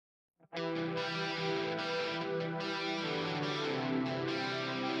The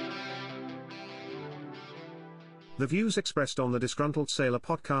views expressed on the Disgruntled Sailor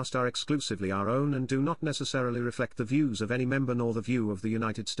podcast are exclusively our own and do not necessarily reflect the views of any member nor the view of the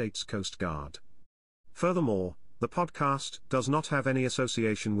United States Coast Guard. Furthermore, the podcast does not have any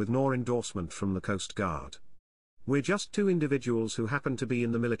association with nor endorsement from the Coast Guard. We're just two individuals who happen to be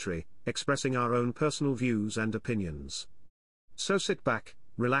in the military, expressing our own personal views and opinions. So sit back,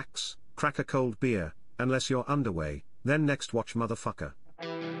 relax, crack a cold beer, unless you're underway, then next watch motherfucker.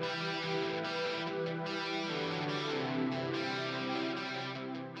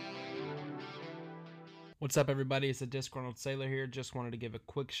 What's up, everybody? It's the Disgruntled Sailor here. Just wanted to give a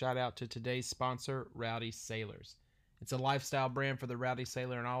quick shout out to today's sponsor, Rowdy Sailors. It's a lifestyle brand for the Rowdy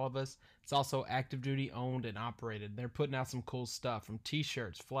Sailor and all of us. It's also active duty owned and operated. They're putting out some cool stuff from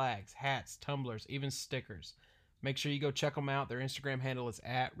t-shirts, flags, hats, tumblers, even stickers. Make sure you go check them out. Their Instagram handle is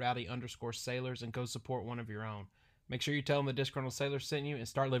 @rowdy_sailors and go support one of your own. Make sure you tell them the Disgruntled Sailor sent you and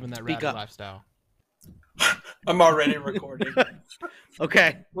start living that rowdy lifestyle. I'm already recording.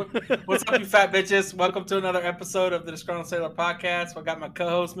 Okay. What's up, you fat bitches? Welcome to another episode of the Disgruntled Sailor podcast. I got my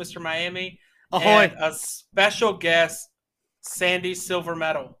co-host, Mr. Miami. Ahoy. And a special guest, Sandy Silver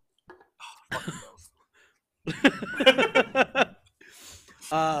Medal.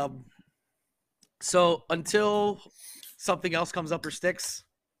 So until something else comes up or sticks,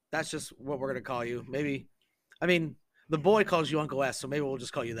 that's just what we're going to call you. Maybe, I mean, the boy calls you Uncle S, so maybe we'll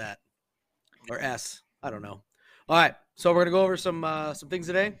just call you that. Or S. I don't know. All right. So we're going to go over some things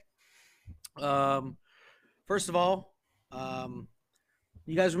today. First of all,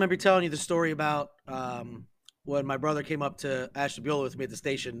 you guys remember telling you the story about when my brother came up to Ashton Beulah with me at the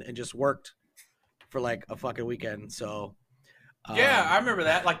station and just worked for like a fucking weekend. So yeah, I remember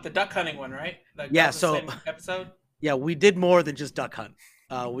that, like the duck hunting one, right? Yeah. The So same episode. Yeah, we did more than just duck hunt.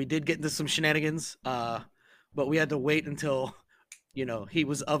 We did get into some shenanigans, but we had to wait until he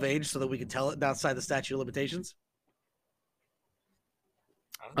was of age so that we could tell it outside the statute of limitations.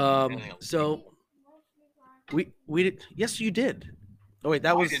 So we did. Yes, you did. Oh wait,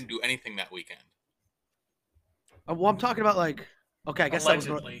 I didn't do anything that weekend. Well, I'm talking about like. Okay, I guess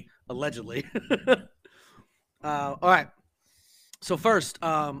allegedly. Allegedly. All right. So first,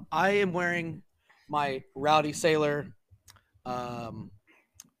 I am wearing my Rowdy Sailor.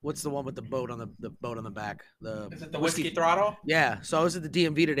 What's the one with the boat on the boat on the back? Is it the whiskey throttle? Yeah. So I was at the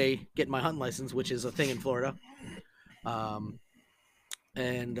DMV today getting my hunting license, which is a thing in Florida. And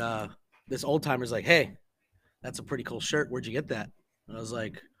this old timer's like, "Hey, that's a pretty cool shirt. Where'd you get that?" And I was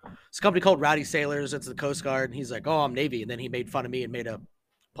like, "It's a company called Rowdy Sailors. It's the Coast Guard." And he's like, "Oh, I'm Navy." And then he made fun of me and made a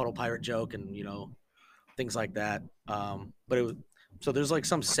puddle pirate joke and things like that. But it was so there's like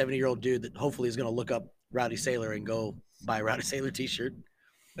some 70-year-old dude that hopefully is gonna look up Rowdy Sailor and go buy a Rowdy Sailor t-shirt.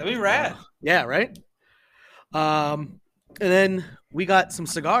 That'd be rad. Yeah, right. And then we got some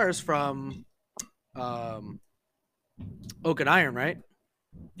cigars from Oak and Iron, right?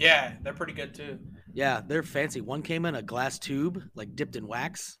 Yeah, they're pretty good too. Yeah, they're fancy. One came in a glass tube, like dipped in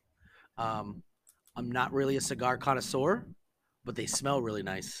wax. I'm not really a cigar connoisseur, but they smell really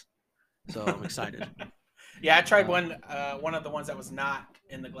nice, so I'm excited. Yeah, I tried one of the ones that was not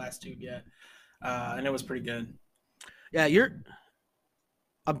in the glass tube yet, and it was pretty good. Yeah,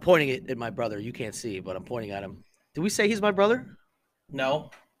 I'm pointing it at my brother. You can't see, but I'm pointing at him. Did we say he's my brother? No.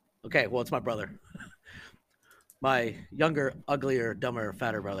 Okay, well, it's my brother. My younger, uglier, dumber,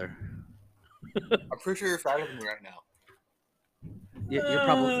 fatter brother. I'm pretty sure you're fatter than me right now.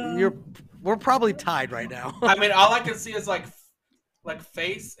 We're probably tied right now. I mean, all I can see is like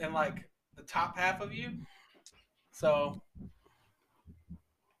face and like the top half of you. So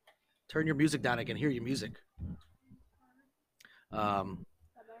turn your music down. I can hear your music.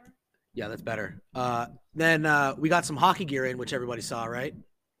 Yeah, that's better. Then we got some hockey gear in, which everybody saw, right?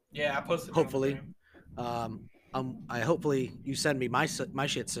 Yeah, I posted. Hopefully, hopefully you send me my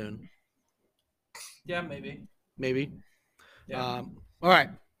shit soon. Yeah, maybe. Yeah. All right.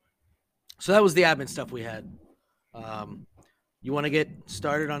 So that was the admin stuff we had. You want to get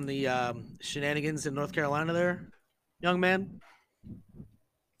started on the shenanigans in North Carolina there, young man?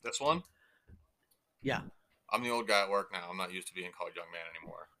 This one? Yeah. I'm the old guy at work now. I'm not used to being called young man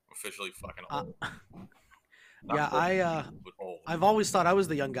anymore. I'm officially fucking old. Yeah, I've always thought I was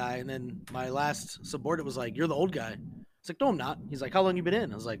the young guy, and then my last subordinate was like, "You're the old guy." It's like, "No, I'm not." He's like, "How long you been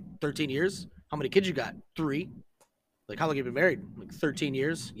in?" I was like, 13 years. "How many kids you got?" 3. Like, "How long you been married?" I'm like, 13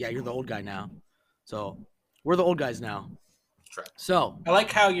 years. "Yeah, you're the old guy now." So we're the old guys now. So I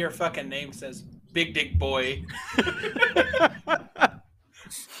like how your fucking name says Big Dick Boy.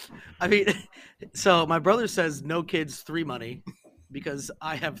 I mean, so my brother says no kids, 3 money. because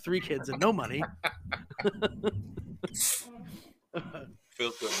I have 3 kids and no money.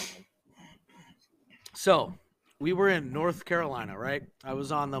 Feels good, man. So we were in North Carolina, right? I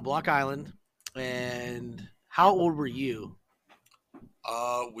was on the Block Island. And how old were you?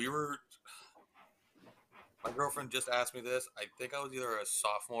 We were. My girlfriend just asked me this. I think I was either a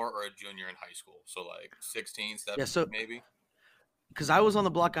sophomore or a junior in high school. So like 16, 17, maybe. Because I was on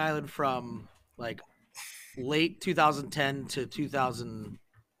the Block Island from like late 2010 to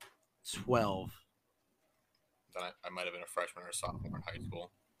 2012. Then I might have been a freshman or a sophomore in high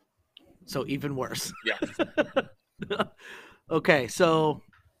school. So even worse. Yeah. Okay, so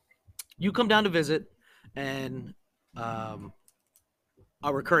you come down to visit, and our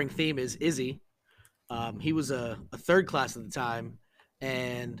recurring theme is Izzy. He was a third class at the time,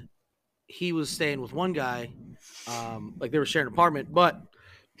 and he was staying with one guy. Like they were sharing an apartment, but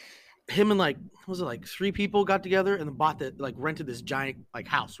him and like was it like 3 people got together and rented this giant like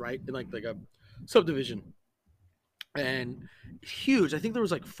house, right? In like a subdivision. And huge. I think there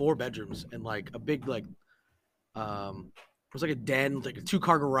was like 4 bedrooms and like a big like it was like a den with like a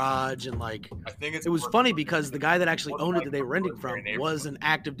 2-car garage, and like I think it was funny because the guy that actually owned it that they were renting from was an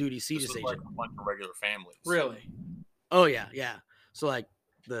active duty CJS agent. Like a bunch of regular families. Really? Oh yeah. So like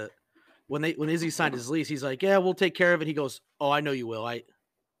when Izzy signed his lease, he's like, "Yeah, we'll take care of it." He goes, "Oh, I know you will."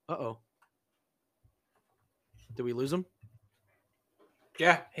 Uh-oh. Did we lose him?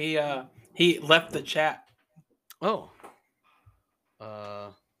 Yeah, he left the chat. Oh.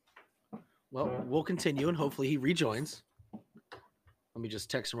 Well, we'll continue and hopefully he rejoins. Let me just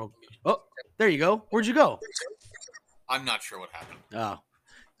text him. Oh, there you go. Where'd you go? I'm not sure what happened. Oh.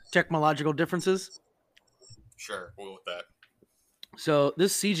 Technological differences? Sure, we'll go with that. So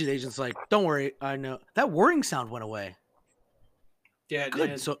this siege agent's like, "Don't worry, I know." That whirring sound went away. Yeah, it Good.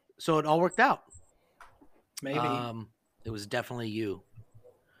 did. So it all worked out. Maybe. It was definitely you.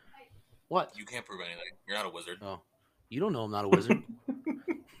 What? You can't prove anything. You're not a wizard. Oh, you don't know I'm not a wizard.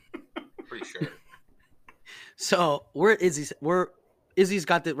 Pretty sure. So Izzy's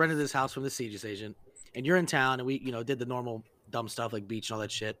got rented this house from the CJS agent, and you're in town, and we did the normal dumb stuff like beach and all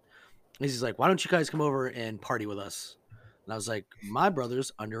that shit. Izzy's like, "Why don't you guys come over and party with us?" And I was like, "My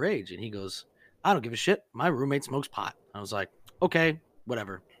brother's underage," and he goes, "I don't give a shit. My roommate smokes pot." I was like, "Okay,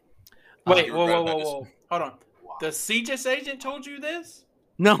 whatever." Wait, you whoa. regret that Hold on. The CJS agent told you this?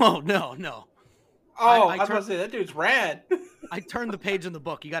 No. Oh, I was about to say, that dude's rad. I turned the page in the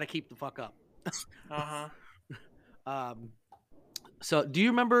book. You got to keep the fuck up. Uh-huh. So do you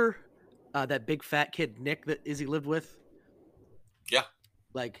remember that big fat kid Nick that Izzy lived with? Yeah,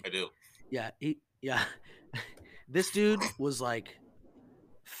 like I do. Yeah, this dude was like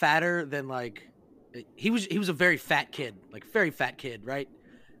fatter than like he was a very fat kid, right?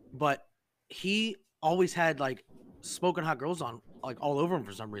 But he always had like smoking hot girls on like all over him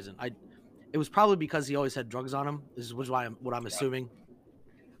for some reason. It was probably because he always had drugs on him. This is what I'm assuming.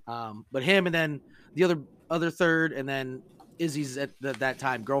 But him and then the other third, and then Izzy's at that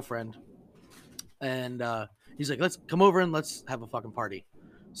time girlfriend, and he's like, "Let's come over and let's have a fucking party."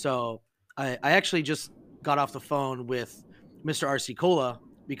 So I actually just got off the phone with Mr. RC Cola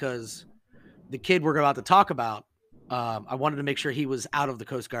because the kid we're about to talk about, I wanted to make sure he was out of the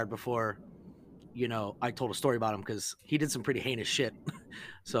Coast Guard before, I told a story about him because he did some pretty heinous shit.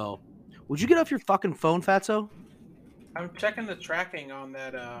 So, would you get off your fucking phone, Fatso? I'm checking the tracking on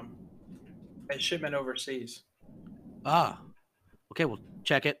that shipment overseas. Okay, we'll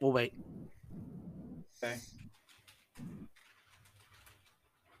check it. We'll wait. Okay.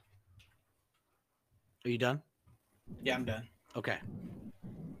 Are you done? Yeah, I'm done. Okay.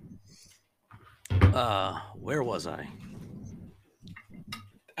 Where was I?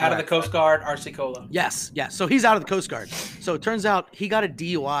 Out of the Coast Guard, RC Cola. Yes. So he's out of the Coast Guard. So it turns out he got a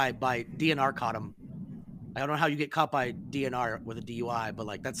DUI by DNR caught him. I don't know how you get caught by DNR with a DUI, but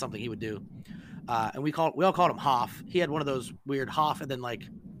like that's something he would do. And we all called him Hoff. He had one of those weird Hoff and then like,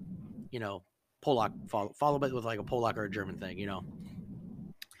 Polak followed it with like a Polak or a German thing,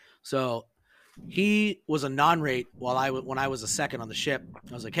 So he was a non-rate when I was a second on the ship.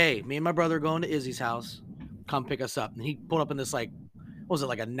 I was like, "Hey, me and my brother are going to Izzy's house. Come pick us up." And he pulled up in this like, what was it,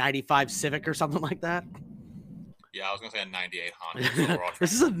 like a 95 Civic or something like that? Yeah, I was gonna say a 98 Honda.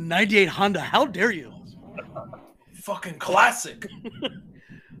 This is a 98 Honda. How dare you? Fucking classic.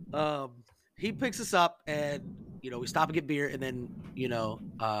 He picks us up and we stop and get beer, and then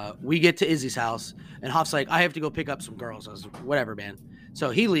we get to Izzy's house, and Hoff's like, "I have to go pick up some girls." I was like, "Whatever, man." So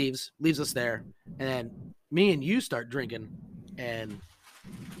he leaves us there, and then me and you start drinking, and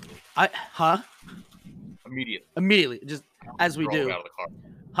Immediately, just as we do. Out of the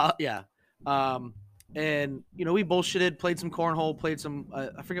car. Yeah. and we bullshitted, played some cornhole, played some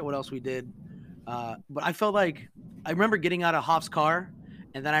I forget what else we did, but I felt like I remember getting out of Hoff's car,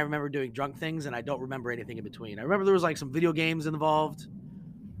 and then I remember doing drunk things, and I don't remember anything in between. I remember there was like some video games involved,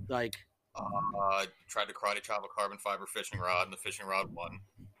 like Tried to karate chop a carbon fiber fishing rod, and the fishing rod won.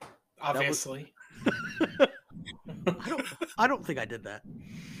 Obviously. I don't think I did that.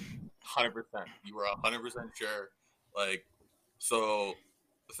 100%. You were 100% sure. Like, so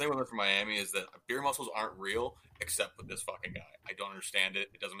the thing with Mr. Miami is that beer muscles aren't real except with this fucking guy. I don't understand it.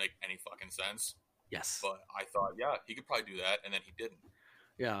 It doesn't make any fucking sense. Yes. But I thought, yeah, he could probably do that, and then he didn't.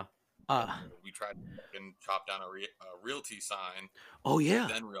 Yeah. We tried to fucking chop down a realty sign. Oh yeah.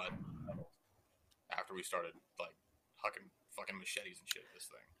 Then realized after we started like hucking fucking machetes and shit at this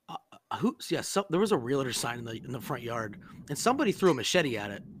thing. There was a realtor sign in the front yard, and somebody threw a machete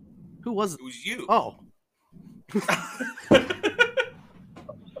at it. Who was it? It was you. Oh.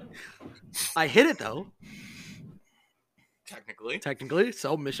 I hit it though. Technically,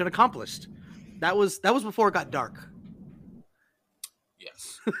 so mission accomplished. That was before it got dark.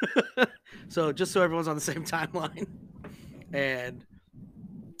 Yes. So just so everyone's on the same timeline. And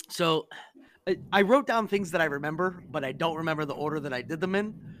so I wrote down things that I remember, but I don't remember the order that I did them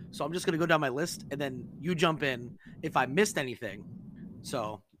in. So I'm just going to go down my list, and then you jump in if I missed anything.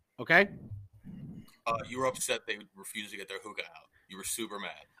 So, okay? You were upset they refused to get their hookah out. You were super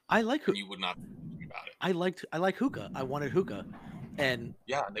mad. I like hookah. You would not think about it. I like hookah. I wanted hookah. And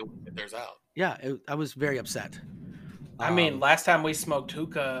yeah, they wouldn't get theirs out. Yeah, I was very upset. I mean, last time we smoked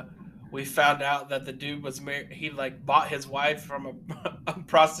hookah, we found out that the dude was married. He like bought his wife from a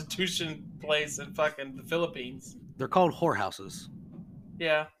prostitution place in fucking the Philippines. They're called whorehouses.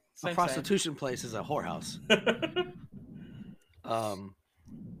 Yeah, a prostitution place is a whorehouse.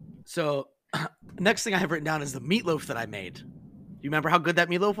 So next thing I have written down is the meatloaf that I made. You remember how good that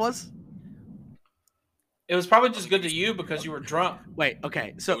meatloaf was? It was probably just good to you because you were drunk. Wait,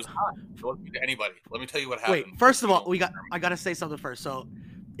 okay. So it was hot. It wasn't good to anybody. Let me tell you what happened. Wait, first of all, I got to say something first. So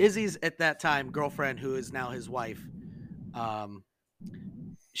Izzy's at that time girlfriend, who is now his wife,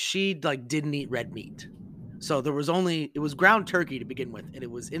 she like didn't eat red meat. So it was ground turkey to begin with, and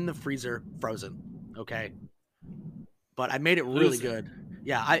it was in the freezer frozen. Okay. But I made it really good.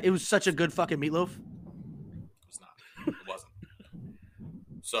 Yeah, it was such a good fucking meatloaf. It was not. It wasn't.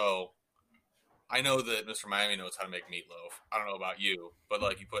 So I know that Mr. Miami knows how to make meatloaf. I don't know about you, but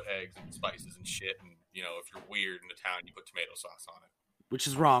like you put eggs and spices and shit, and if you're weird in the town, you put tomato sauce on it. Which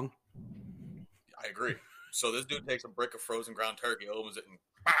is wrong. I agree. So this dude takes a brick of frozen ground turkey, opens it, and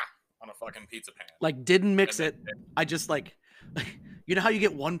on a fucking pizza pan. Like didn't mix it. I just like, you know how you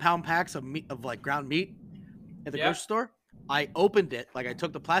get 1 pound packs of meat of like ground meat at the grocery store? I opened it, like I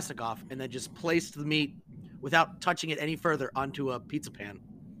took the plastic off, and then just placed the meat without touching it any further onto a pizza pan.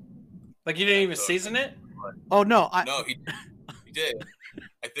 Like you didn't even season it? Oh no! No, he did.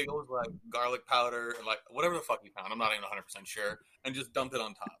 I think it was like garlic powder and like whatever the fuck he found. I'm not even 100% sure, and just dumped it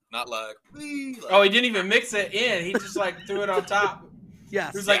on top. Not like. Oh, he didn't even mix it in. He just like threw it on top.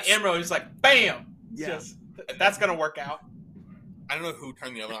 Yes. It was like Emerald. He was like, bam. Yes. That's gonna work out. I don't know who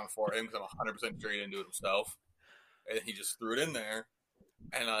turned the oven on for him because I'm 100% sure he didn't do it himself. And he just threw it in there,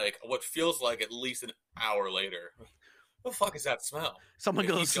 and like what feels like at least an hour later. What the fuck is that smell? Someone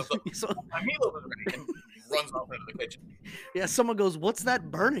goes, my meatloaf is ready, and runs off into the kitchen. Yeah, someone goes, what's that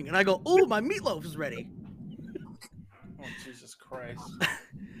burning? And I go, oh, my meatloaf is ready. Oh, Jesus Christ.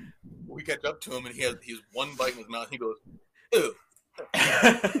 We catch up to him, and he has one bite in his mouth, and he goes, ew.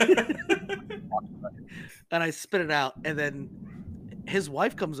 And I spit it out, and then his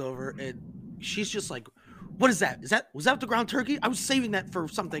wife comes over, and she's just like, what is that? Was that the ground turkey? I was saving that for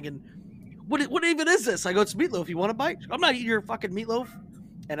something, and what even is this? I go, it's meatloaf. You want a bite? I'm not eating your fucking meatloaf.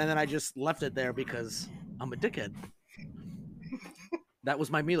 And then I just left it there because I'm a dickhead. That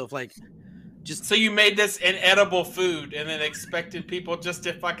was my meatloaf. Like, just so you made this inedible food and then expected people just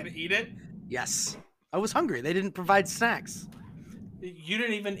to fucking eat it? Yes. I was hungry. They didn't provide snacks. You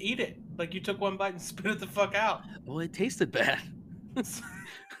didn't even eat it. Like you took one bite and spit it the fuck out. Well, it tasted bad.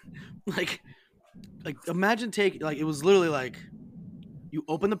 like imagine it was literally like you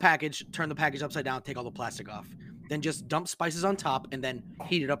open the package, turn the package upside down, take all the plastic off, then just dump spices on top and then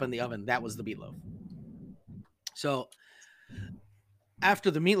heat it up in the oven. That was the meatloaf. So after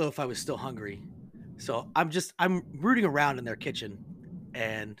the meatloaf, I was still hungry. So I'm rooting around in their kitchen,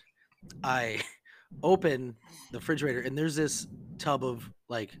 and I open the refrigerator, and there's this tub of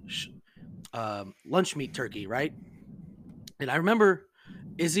like lunch meat turkey, right? And I remember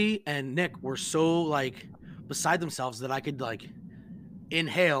Izzy and Nick were so like beside themselves that I could like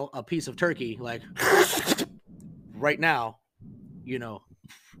inhale a piece of turkey like right now,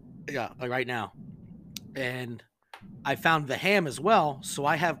 like right now. and I found the ham as well. So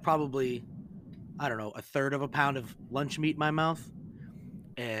I have probably, I don't know, a third of a pound of lunch meat in my mouth.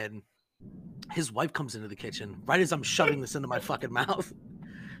 And his wife comes into the kitchen right as I'm shoving this into my fucking mouth.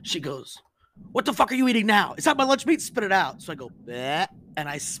 She goes, "What the fuck are you eating now? Is that my lunch meat? Spit it out." So I go, "Bleh," and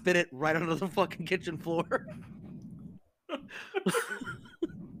I spit it right onto the fucking kitchen floor.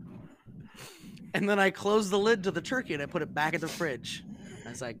 And then I closed the lid to the turkey and I put it back in the fridge. I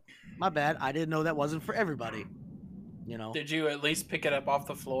was like, "My bad. I didn't know that wasn't for everybody." You know. Did you at least pick it up off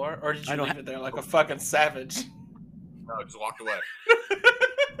the floor, or did I you don't leave it there like a fucking savage? No, I just walked away.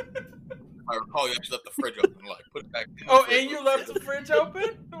 I recall you actually left the fridge open. Like, put it back in the Oh, fridge, and you left the fridge open?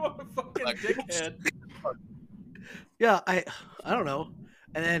 What a fucking Like, dickhead. Yeah, I don't know.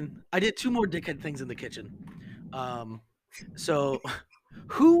 And then I did 2 more dickhead things in the kitchen. So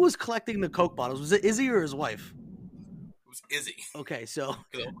who was collecting the Coke bottles? Was it Izzy or his wife? It was Izzy. Okay, so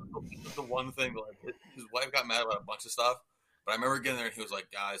Because the one thing, like, his wife got mad about a bunch of stuff, but I remember getting there and he was like,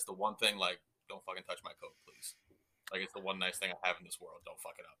 "Guys, the one thing, like, don't fucking touch my Coke, please. Like, it's the one nice thing I have in this world. Don't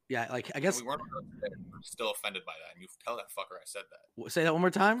fuck it up." yeah, like I And guess we weren't still offended by that, and you tell that fucker I said that. say that one more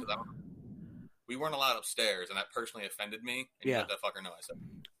time. 'Cause we weren't allowed upstairs, and that personally offended me. And you Yeah. let that fucker know I said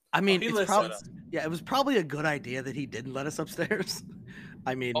that. I mean, he it's listens. probably it was probably a good idea that he didn't let us upstairs.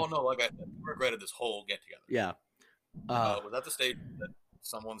 I mean, Oh no, like I said, we regretted this whole get together. yeah. Was that the stage that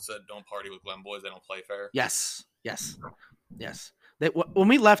someone said, "Don't party with Glen boys; they don't play fair"? Yes. When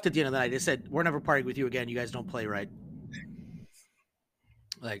we left at the end of the night, they said, "We're never partying with you again. You guys don't play right."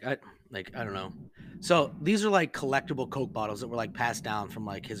 I don't know. So these are like collectible Coke bottles that were like passed down from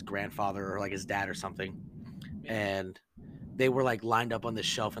like his grandfather or like his dad or something, and they were like lined up on this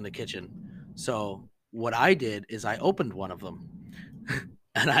shelf in the kitchen. So what I did is I opened one of them,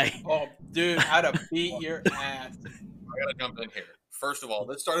 and Oh, dude, I'd have beat your ass. I gotta jump in here. First of all,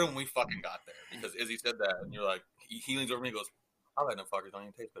 this started when we fucking got there because Izzy said that, and you're like, he leans over me and goes, "I'll let no fuckers don't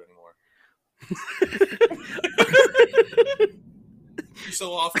even taste good anymore."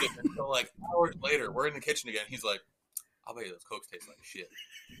 So often until like hours later, we're in the kitchen again. He's like, "I'll bet you those Cokes taste like shit."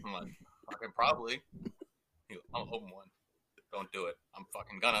 I'm like, "Fucking probably." He goes, "I'll open one. Don't do it. I'm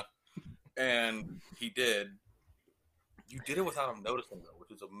fucking gonna." And he did. You did it without him noticing though,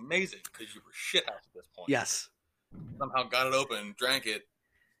 which is amazing because you were shithouse at this point. yes, Somehow got it open, drank it.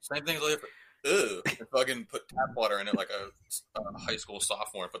 Same thing as later. Ugh, and fucking put tap water in it like a high school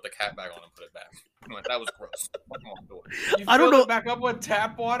sophomore and put the cap back on and put it back. I'm like, that was gross. Fucking won't do it. You I don't filled know- it back up with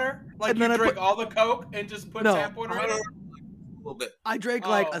tap water? Like And you then I drink put- all the Coke and just put No. tap water in it? A little bit. I drank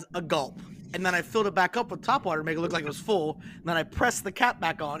like Oh. a gulp, and then I filled it back up with top water to make it look like it was full. And then I pressed the cap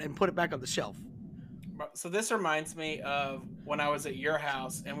back on and put it back on the shelf. So this reminds me of when I was at your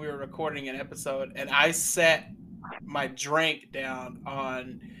house and we were recording an episode and I set my drink down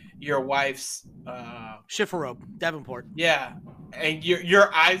on your wife's Schiffer rope, Davenport. yeah, and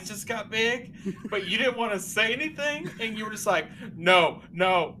your eyes just got big, but you didn't want to say anything, and you were just like, no.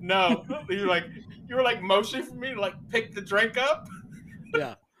 You were like motioning for me to like pick the drink up.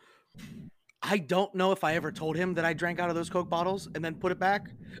 Yeah. I don't know if I ever told him that I drank out of those Coke bottles and then put it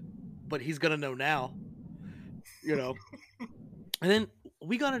back, but he's gonna know now. You know. And then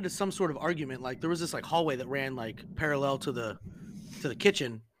we got into some sort of argument. Like there was this like hallway that ran like parallel to the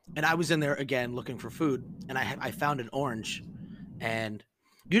kitchen, and I was in there again looking for food, and I found an orange. And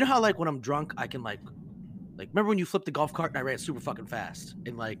you know how like when I'm drunk I can like remember when you flipped the golf cart and I ran super fucking fast,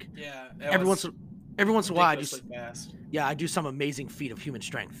 and like Yeah, every once in a while I just fast. I do some amazing feat of human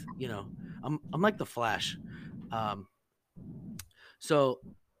strength. You know, I'm like the Flash. So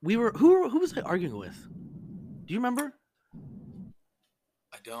we were who was I arguing with? Do you remember?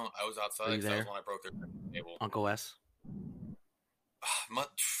 I don't. I was outside. Are you 'cause that there? was when I broke their table. Uncle S.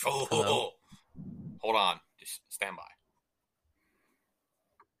 Hold on. Just stand by.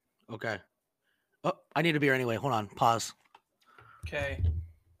 Okay. Oh, I need a beer anyway. Hold on. Pause. Okay.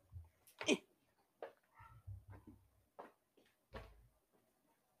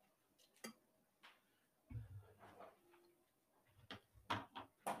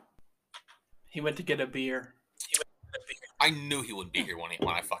 He went to get a beer. I knew he wouldn't be here when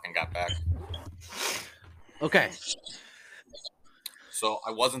I fucking got back. Okay. So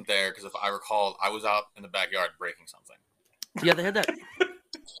I wasn't there because if I recall, I was out in the backyard breaking something. Yeah, they had that.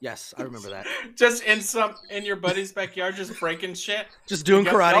 Yes, I remember that. Just in your buddy's backyard, just breaking shit. Just doing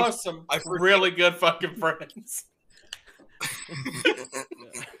Y'all karate. are some really good fucking friends.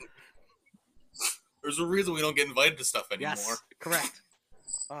 There's a reason we don't get invited to stuff anymore. Yes, correct.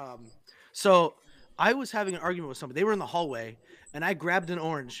 So I was having an argument with somebody. They were in the hallway, and I grabbed an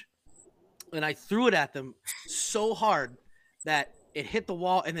orange, and I threw it at them so hard that it hit the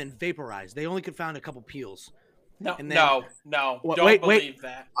wall and then vaporized. They only could find a couple peels. No, And then, no. Wait, Don't wait, believe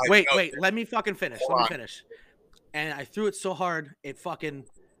that. Wait. Let me fucking finish. Hold Let me on. finish. And I threw it so hard it fucking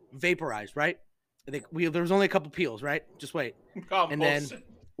vaporized. Right. I think there was only a couple peels. Right. Just wait. Oh, And then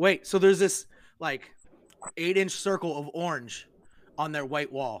wait. So there's this like 8-inch circle of orange on their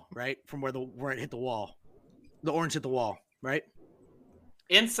white wall. Right. From where it hit the wall. The orange hit the wall. Right.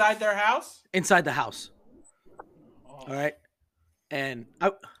 Inside their house? Inside the house. Oh. All right. And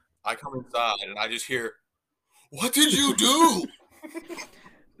I come inside and I just hear, "What did you do?"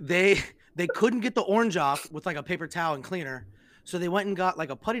 they couldn't get the orange off with like a paper towel and cleaner, so they went and got like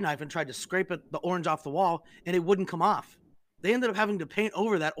a putty knife and tried to scrape the orange off the wall, and it wouldn't come off. They ended up having to paint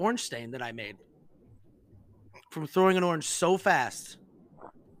over that orange stain that I made from throwing an orange so fast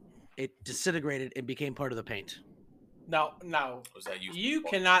it disintegrated and became part of the paint. No. Was that You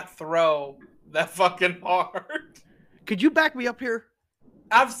cannot throw that fucking hard. Could you back me up here?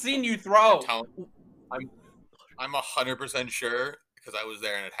 I've seen you throw. I'm 100% sure because I was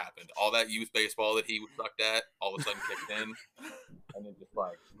there and it happened. All that youth baseball that he sucked at all of a sudden kicked in, and then just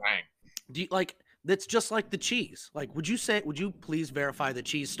like bang. Do you, like that's just like the cheese? Like, would you please verify the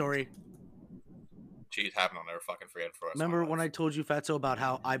cheese story? Cheese happened. I'll never fucking forget for us. Remember when I told you, Fatso, about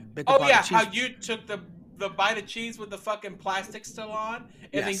how I bit the Oh bite yeah, of cheese? how you took the bite of cheese with the fucking plastic still on,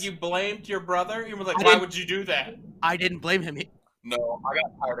 and then you blamed your brother. You were like, "Why would you do that?" I didn't blame him. No, I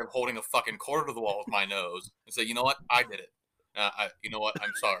got tired of holding a fucking quarter to the wall with my nose and said, "You know what? I did it. You know what?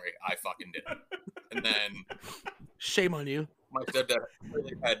 I'm sorry. I fucking did it." And then Shame on you. my stepdad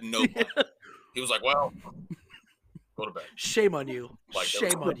really had no plan. He was like, "Well, go to bed." Shame on you. Like,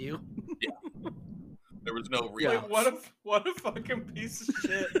 Shame on you. Yeah. There was no real. Wait, what a fucking piece of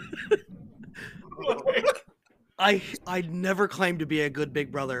shit. I never claimed to be a good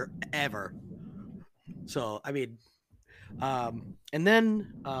big brother ever. So I mean, and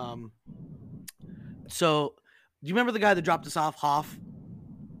then so do you remember the guy that dropped us off, Hoff?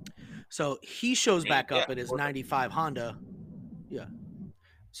 So he shows back up in his '95 Honda. Yeah.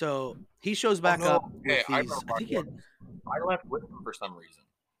 So he shows back up with these. I left with him for some reason.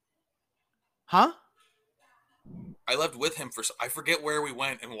 Huh? I left with him for. I forget where we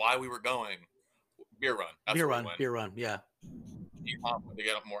went and why we were going. Beer run. That's beer where run. We went. Beer run. Yeah. He wanted to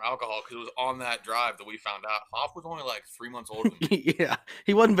get up more alcohol because it was on that drive that we found out Hoff was only like 3 months older than me. Yeah,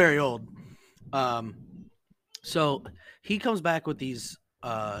 he wasn't very old. So he comes back with these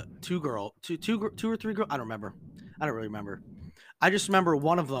two or three girls. I don't remember. I don't really remember. I just remember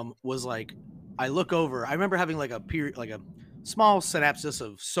one of them was like, I look over. I remember having like a period, like a small synapsis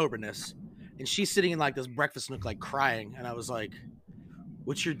of soberness, and she's sitting in like this breakfast nook, like crying, and I was like,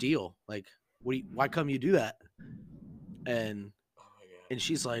 "What's your deal? Like, why come you do that?" And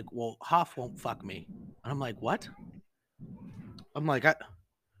she's like, "Well, Hoff won't fuck me." And I'm like, "What?" I'm like,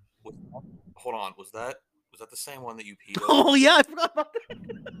 Hold on, was that the same one that you peed over? Oh yeah, I forgot about that.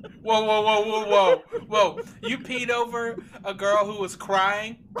 Whoa! You peed over a girl who was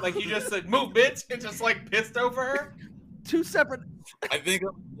crying, like you just said, "Move, bitch," and just like pissed over her. Two separate. I think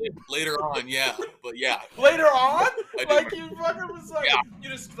later on, yeah, but yeah. Later on, like you fucking was like, you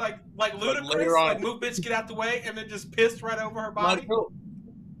just like ludicrous, later on, like "Move, bitch, get out the way," and then just pissed right over her body.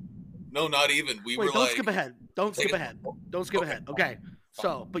 No, not even. Don't skip ahead. Don't skip ahead. Don't skip ahead. Okay.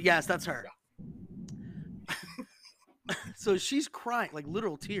 So, but yes, that's her. So she's crying, like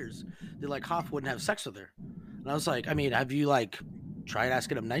literal tears. That like Hoff wouldn't have sex with her, and I was like, I mean, have you like tried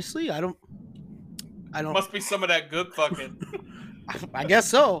asking him nicely? I don't. Must be some of that good fucking. I guess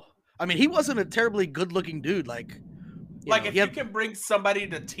so. I mean, he wasn't a terribly good-looking dude. Like if you can bring somebody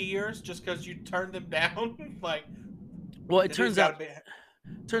to tears just because you turned them down, like. Well, it turns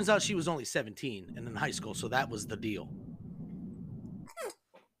out she was only 17 and in high school, so that was the deal.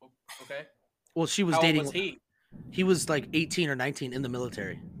 Okay. Well, she was How dating. Old was he? He was like 18 or 19 in the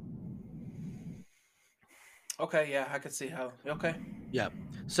military. Okay, yeah, I could see how. Okay. Yeah.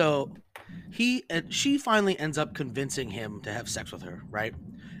 So she finally ends up convincing him to have sex with her, right?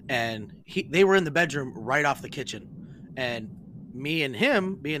 And they were in the bedroom right off the kitchen. And me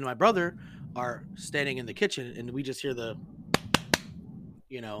and my brother are standing in the kitchen, and we just hear the,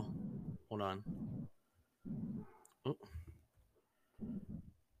 hold on. Oh.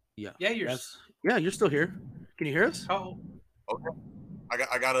 Yeah. Yeah, you're still here. Can you hear us? Oh. Okay.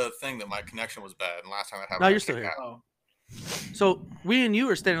 I got a thing that my connection was bad, and last time that happened. No, you're still here. Oh. So we and you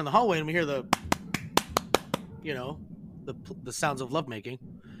are standing in the hallway, and we hear the sounds of lovemaking,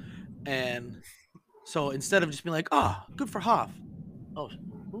 and so instead of just being like, "Oh, good for Hoff,"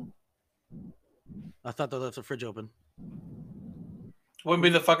 I thought they left the fridge open. Wouldn't be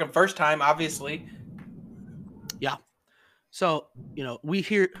the fucking first time, obviously. Yeah. So, we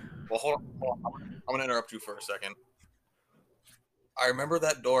hear. Well, hold on. I'm gonna interrupt you for a second. I remember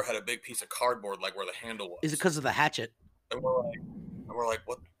that door had a big piece of cardboard, like where the handle was. Is it because of the hatchet? And we're like,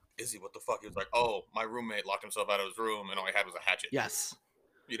 what is he? What the fuck? He was like, oh, my roommate locked himself out of his room, and all he had was a hatchet. Yes.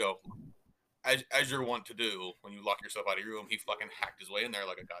 As you're wont to do when you lock yourself out of your room, he fucking hacked his way in there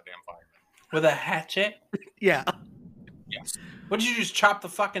like a goddamn fireman. With a hatchet? Yeah. Yes. What, did you just chop the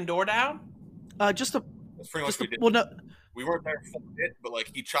fucking door down? That's pretty much what we did. Well, no. We weren't there for it, but like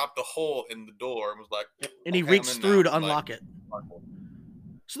he chopped the hole in the door and was like, and he reached through to unlock it.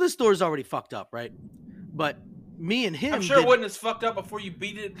 So this door's already fucked up, right? But me and him. I'm sure it wasn't as fucked up before you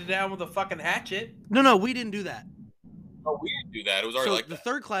beat it down with a fucking hatchet. No, we didn't do that. Oh, we didn't do that. It was already like the that.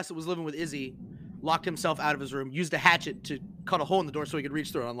 third class that was living with Izzy locked himself out of his room, used a hatchet to cut a hole in the door so he could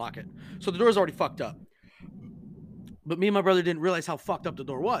reach through and unlock it. So the door's already fucked up. But me and my brother didn't realize how fucked up the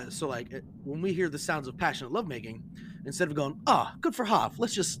door was. So when we hear the sounds of passionate lovemaking, instead of going, good for Hoff,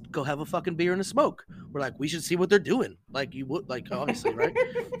 let's just go have a fucking beer and a smoke. We're like, we should see what they're doing. Like you would, like obviously, right?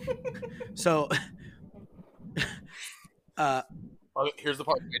 So, here's the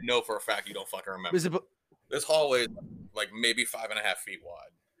part I know for a fact you don't fucking remember. This hallway is like maybe 5.5 feet wide.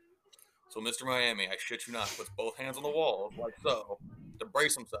 So Mr. Miami, I shit you not, puts both hands on the wall like so to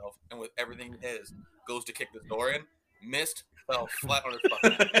brace himself, and with everything he is, goes to kick this door in. Missed, fell flat on his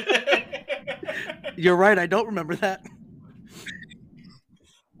fucking head. You're right. I don't remember that.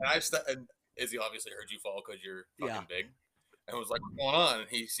 And Izzy obviously heard you fall because you're fucking big, and was like, "What's going on?" And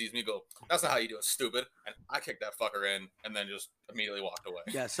he sees me go, "That's not how you do it, stupid." And I kicked that fucker in, and then just immediately walked away.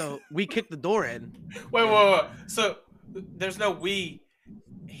 Yeah. So we kicked the door in. Wait. So there's no we.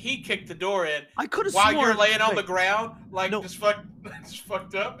 He kicked the door in. I could have while you're laying on the ground, just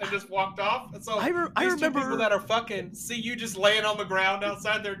fucked up and just walked off. And so I remember two people that are fucking see you just laying on the ground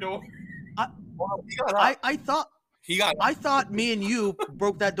outside their door. I thought me and you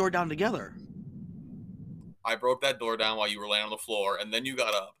broke that door down together. I broke that door down while you were laying on the floor, and then you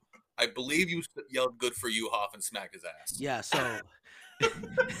got up. I believe you yelled "Good for you, Hoff," and smacked his ass. Yeah. So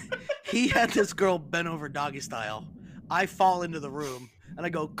he had this girl bent over doggy style. I fall into the room. And I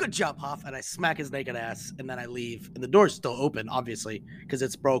go, "Good job, Hoff," and I smack his naked ass, and then I leave. And the door's still open, obviously, because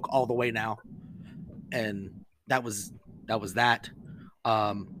it's broke all the way now. And that was that.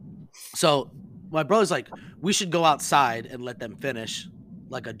 So my brother's like, we should go outside and let them finish,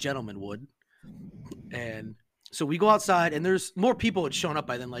 like a gentleman would. And so we go outside, and there's more people had shown up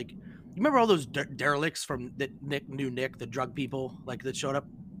by then. Like, you remember all those derelicts from that Nick knew the drug people, like that showed up?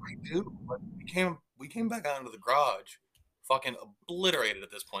 I do. But we came back out into the garage. Fucking obliterated at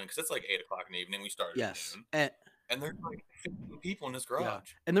this point because it's like 8 o'clock in the evening. We started. Yes, and there's like 15 people in this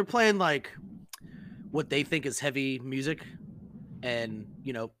garage, and they're playing like what they think is heavy music. And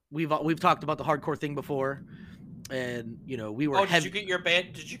we've talked about the hardcore thing before, and we were. Did you get your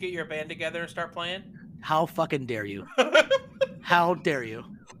band? Did you get your band together and start playing? How fucking dare you? How dare you?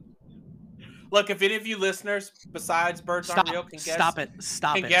 Look, if any of you listeners besides Birds Aren't Real can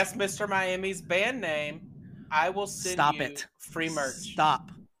guess Mr. Miami's band name, I will send you free merch.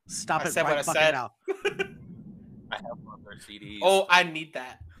 Stop it right fucking now. I have one of their CDs. Oh, I need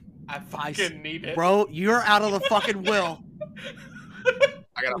that. I fucking need it. Bro, you're out of the fucking will.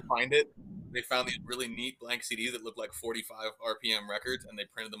 I gotta find it. They found these really neat blank CDs that looked like 45 RPM records, and they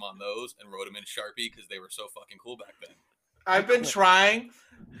printed them on those and wrote them in Sharpie because they were so fucking cool back then. I've been trying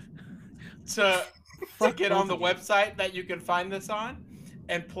to get on the website that you can find this on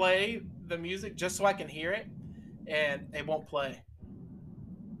and play the music just so I can hear it, and it won't play.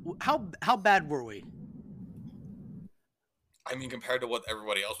 How bad were we? I mean, compared to what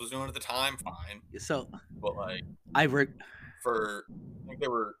everybody else was doing at the time, fine. So, but like, I think there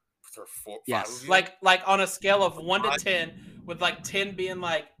were 4, yes, 5 like on a scale of 1 to 10, with like 10 being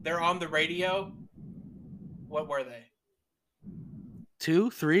like they're on the radio. What were they?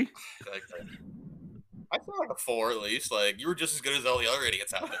 2, 3. I feel like a 4 at least. Like, you were just as good as all the other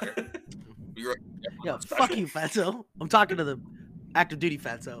idiots out there. Yeah, fuck you, Fatso. I'm talking to the active duty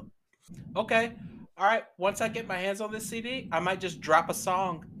Fatso. Okay. All right. Once I get my hands on this CD, I might just drop a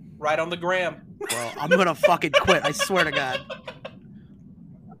song right on the gram. Well, I'm gonna fucking quit. I swear to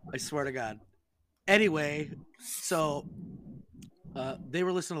God. Anyway, so they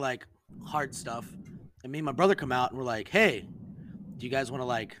were listening to like hard stuff, and me and my brother come out and we're like, "Hey, do you guys want to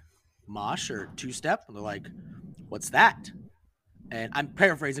like mosh or 2-step?" And they're like, "What's that?" And I'm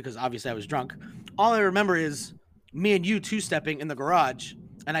paraphrasing because obviously I was drunk. All I remember is me and you 2-stepping in the garage,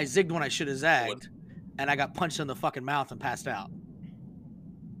 and I zigged when I should have zagged, and I got punched in the fucking mouth and passed out.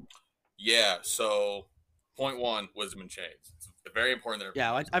 Yeah, so point 1, wisdom and chains. It's very important there.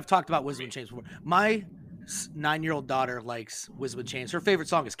 Yeah, I've talked about wisdom and chains before. My 9-year-old daughter likes Wisdom Chains. Her favorite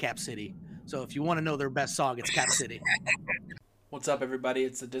song is Cap City. So if you want to know their best song, it's Cap City. What's up, everybody?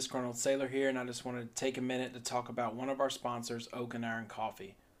 It's the Disgruntled Sailor here, and I just wanted to take a minute to talk about one of our sponsors, Oak and Iron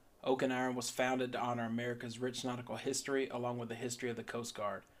Coffee. Oak and Iron was founded to honor America's rich nautical history along with the history of the Coast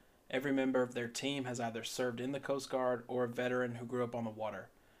Guard. Every member of their team has either served in the Coast Guard or a veteran who grew up on the water.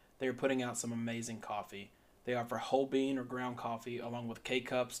 They are putting out some amazing coffee. They offer whole bean or ground coffee along with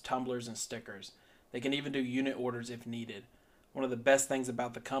K-Cups, tumblers, and stickers. They can even do unit orders if needed. One of the best things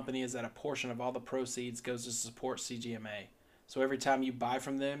about the company is that a portion of all the proceeds goes to support CGMA. So every time you buy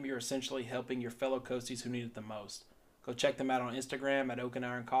from them, you're essentially helping your fellow Coasties who need it the most. Go check them out on Instagram at Oak and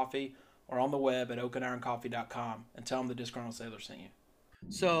Iron Coffee or on the web at oakandironcoffee.com and tell them the Disgruntled Sailor sent you.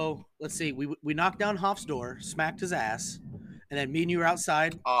 So let's see. We knocked down Hoff's door, smacked his ass, and then me and you were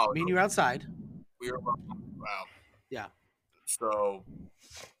outside. Oh, Me and you were outside. we were wow. Yeah. So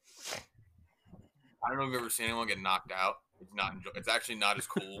I don't know if you've ever seen anyone get knocked out. It's actually not as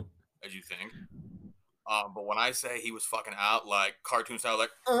cool as you think. But when I say he was fucking out, like cartoon style, like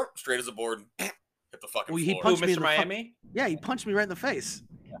straight as a board, hit the fucking Well, floor. he punched me Mr. in the Miami? Yeah, he punched me right in the face.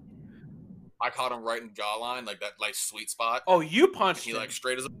 I caught him right in the jawline, like that, like sweet spot. Oh, you punched He him. like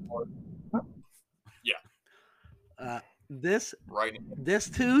straight as a board. This Right.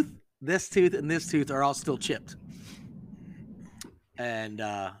 tooth, and this tooth are all still chipped. And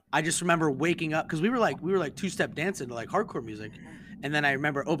I just remember waking up because we were like two-step dancing to like hardcore music, and then I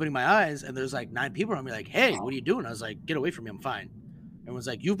remember opening my eyes and there's like 9 people around me like, "Hey, what are you doing?" I was like, "Get away from me, I'm fine." Everyone's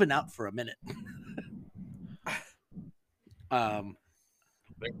like, "You've been out for a minute."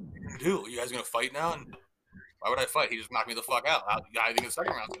 Dude, you guys gonna fight now? And why would I fight? He just knocked me the fuck out. I think the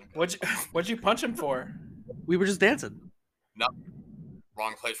second round's gonna go. What'd you punch him for? We were just dancing. No,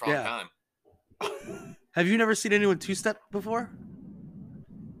 wrong place, wrong Yeah. time. Have you never seen anyone two-step before?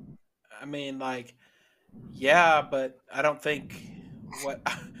 I mean, like, yeah, but I don't think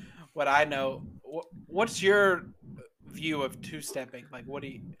what I know. What's your view of two-stepping? Like, what do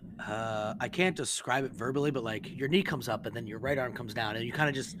you? I can't describe it verbally, but like your knee comes up and then your right arm comes down, and you kind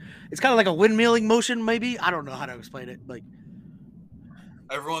of it's kind of like a windmilling motion, maybe. I don't know how to explain it. Like,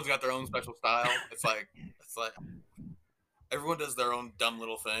 Everyone's got their own special style. It's like everyone does their own dumb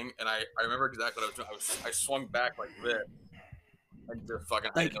little thing. And I remember exactly what I was doing. I swung back like this. And just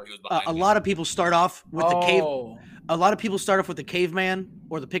fucking, I didn't know he was behind a me. lot of people start off with the cave. Oh, A lot of people start off with the caveman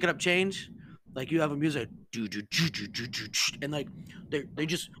or the pick it up change. Like you have a music, and like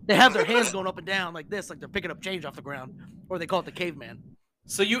they have their hands going up and down like this, like they're picking up change off the ground, or they call it the caveman.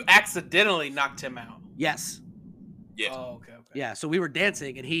 so you accidentally knocked him out? Yes. Yeah. Oh, okay. Yeah, so we were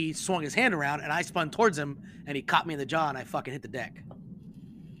dancing, and he swung his hand around, and I spun towards him, and he caught me in the jaw, and I fucking hit the deck.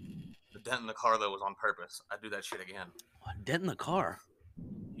 The dent in the car, though, was on purpose. I'd do that shit again. What, dent in the car?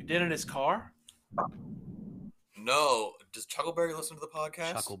 You did in his car? No. Does Chuckleberry listen to the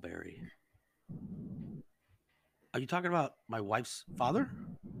podcast? Chuckleberry. Are you talking about my wife's father?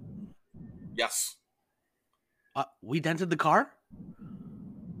 Yes. We dented the car?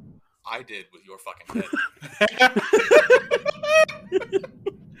 I did with your fucking head.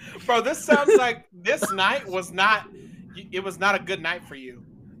 Bro, this sounds like this night was not. It was not a good night for you.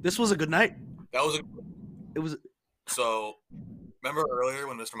 This was a good night. That was It was. So, remember earlier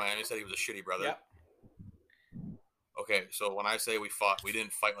when Mr. Miami said he was a shitty brother? Yep. Okay, so when I say we fought, we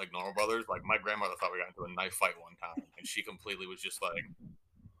didn't fight like normal brothers. Like, my grandmother thought we got into a knife fight one time, and she completely was just like,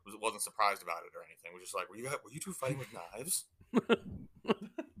 wasn't surprised about it or anything. Was just like, were you two fighting with knives?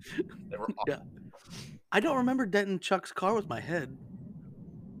 They were awful. Yeah. I don't remember denting Chuck's car with my head.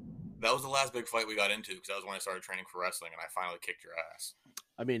 That was the last big fight we got into because that was when I started training for wrestling, and I finally kicked your ass.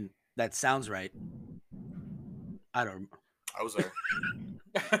 I mean, that sounds right. I don't. I was there.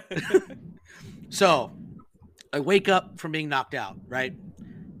 So, I wake up from being knocked out, right?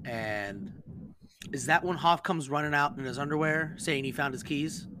 And is that when Hoff comes running out in his underwear saying he found his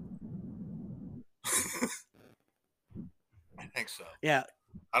keys? I think so. Yeah.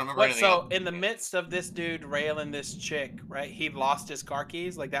 I don't remember Wait, anything so else. in the midst of this dude railing this chick, right? He lost his car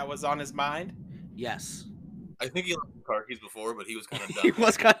keys. Like that was on his mind. Yes. I think he lost car keys before, but he was kind of He dumb.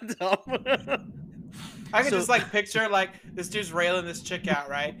 was kind of dumb. I can So- just like picture like this dude's railing this chick out,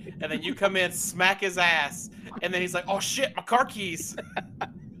 right? And then you come in, smack his ass, and then he's like, "Oh shit, my car keys."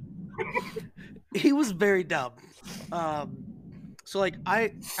 He was very dumb. So like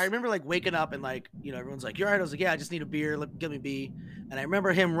I remember like waking up and like, you know, everyone's like, "You're all right." I was like, "Yeah, I just need a beer. Give me B." And I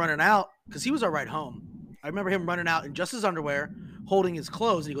remember him running out because he was our ride home. I remember him running out in just his underwear, holding his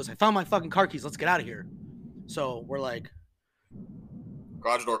clothes, and he goes, "I found my fucking car keys. Let's get out of here." So we're like,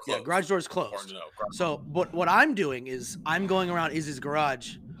 Garage door closed. "Yeah, garage door's Important closed." to know. Garage- So what I'm doing is I'm going around Izzy's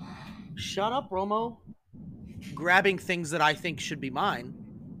garage. Shut up, Romo. grabbing things that I think should be mine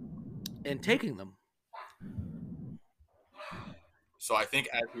and taking them. So I think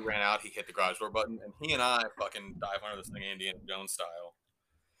as he ran out, he hit the garage door button, and he and I fucking dive under this thing Indiana Jones style.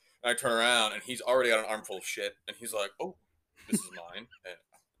 And I turn around, and he's already got an armful of shit, and he's like, "Oh, this is mine, and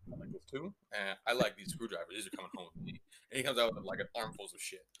I like this too, and I like these screwdrivers. These are coming home with me." And he comes out with like an armfuls of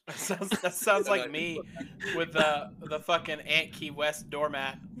shit. That sounds like me with the fucking Ant Key West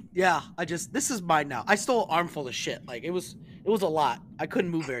doormat. Yeah, this is mine now. I stole an armful of shit. Like it was a lot. I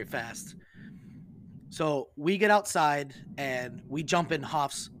couldn't move very fast. So we get outside and we jump in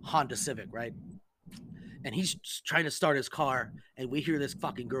Hoff's Honda Civic, right? And he's trying to start his car, and we hear this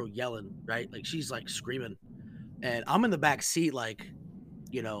fucking girl yelling, right? Like she's like screaming, and I'm in the back seat, like,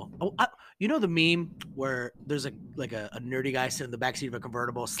 you know, you know the meme where there's a nerdy guy sitting in the back seat of a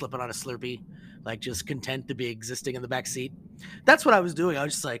convertible, slipping on a Slurpee, like just content to be existing in the back seat. That's what I was doing. I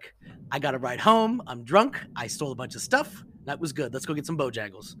was just like, I got to ride home. I'm drunk. I stole a bunch of stuff. That was good. Let's go get some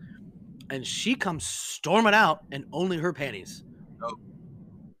Bojangles. And she comes storming out, and only her panties. No.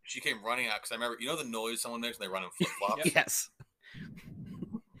 She came running out because I remember, you know the noise someone makes when they run in flip flops? Yes.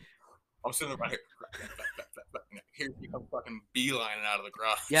 I'm sitting there right here. Here she comes fucking beelining out of the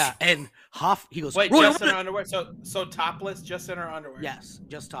garage. Yeah, and Hoff, he goes, wait, just in her underwear? So topless, just in her underwear? Yes,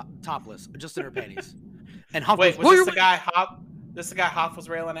 just topless, just in her panties. And Hoff wait, goes, was this the guy Hoff? This the guy Hoff was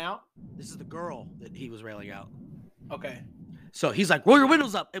railing out? This is the girl that he was railing out. Okay. So he's like, roll your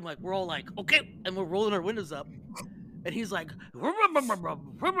windows up. And like, we're all like, okay. And we're rolling our windows up. And he's like, trying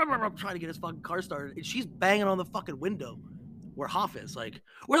to get his fucking car started. And she's banging on the fucking window where Hoff is. Like,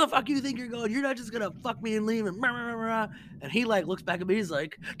 where the fuck do you think you're going? You're not just going to fuck me and leave. And he like looks back at me. He's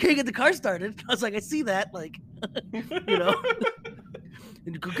like, can you get the car started? I was like, I see that. Like, you know.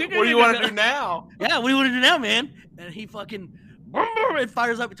 What do you want to do now? Yeah, what do you want to do now, man? And he fucking it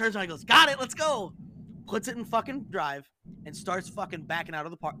fires up. He turns around and goes, got it. Let's go. Puts it in fucking drive and starts fucking backing out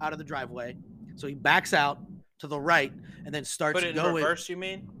of the driveway. So he backs out to the right and then starts going. Put it in reverse, you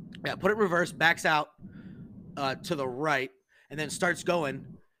mean? Yeah, put it in reverse, backs out to the right, and then starts going.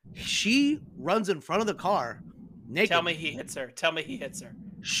 She runs in front of the car naked. Tell me he hits her.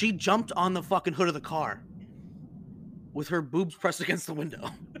 She jumped on the fucking hood of the car with her boobs pressed against the window.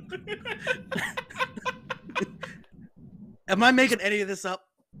 Am I making any of this up?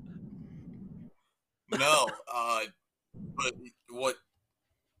 No, but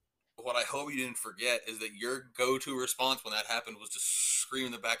what I hope you didn't forget is that your go-to response when that happened was just scream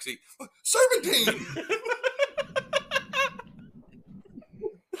in the backseat, "Serpentine!"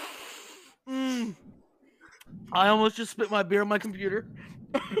 I almost just spit my beer on my computer.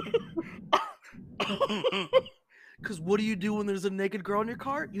 Because what do you do when there's a naked girl in your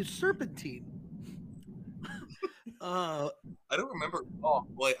car? You serpentine. I don't remember. Oh,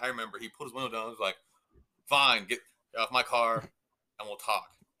 wait, I remember. He put his window down and was like, "Fine, get off my car and we'll talk."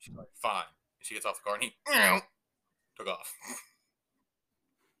 She's like, "Fine." And she gets off the car and he took off.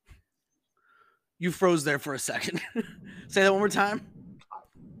 You froze there for a second. Say that one more time.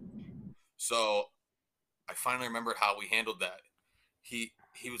 So I finally remembered how we handled that. He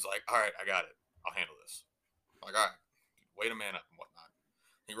was like, "All right, I got it. I'll handle this." I'm like, "All right, wait a man up and whatnot."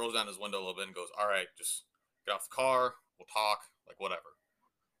 He rolls down his window a little bit and goes, "All right, just get off the car. We'll talk. Like, whatever."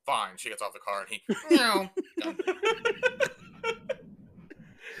 Fine. She gets off the car and he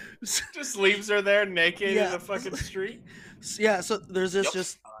just leaves her there naked in the fucking street. Yeah, so there's this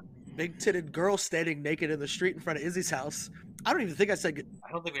just big-titted girl standing naked in the street in front of Izzy's house. I don't even think I said good.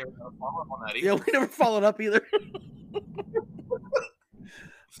 I don't think we ever followed up on that either. Yeah, we never followed up either.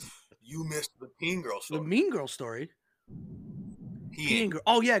 You missed the Mean Girl story. The Mean Girl story? Peeing. Girl.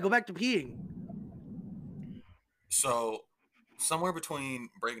 Oh, yeah, go back to peeing. So, somewhere between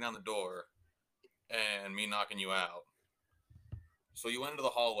breaking down the door and me knocking you out. So you went into the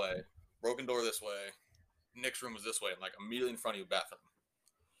hallway, broken door this way, Nick's room was this way, and like immediately in front of you, bathroom.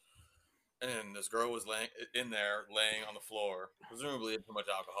 And this girl was laying on the floor, presumably had too much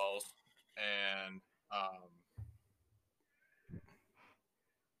alcohol, and I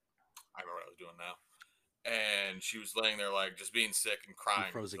remember what I was doing now. And she was laying there like just being sick and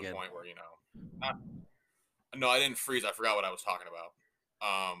crying to the point where, you know, no, I didn't freeze. I forgot what I was talking about.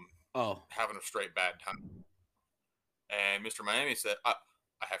 Having a straight bad time. And Mr. Miami said, I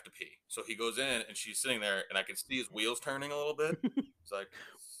have to pee. So he goes in, and she's sitting there, and I can see his wheels turning a little bit. It's like,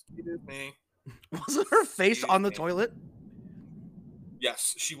 excuse me. Wasn't her face on the toilet?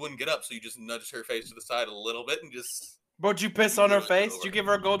 Yes, she wouldn't get up, so you just nudged her face to the side a little bit and just... But you piss on her face? Did you give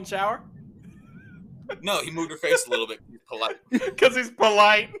her a golden shower? No, he moved her face a little bit. He's polite. Because he's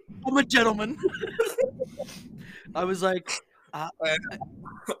polite. I'm a gentleman. I was like... I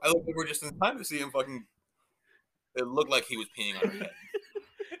looked over just in time to see him fucking It looked like he was peeing on her head.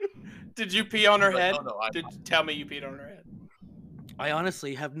 Did you pee on her Like, head? no, Tell me you peed on her head. I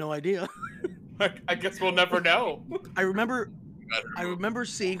honestly have no idea. I guess we'll never know. I remember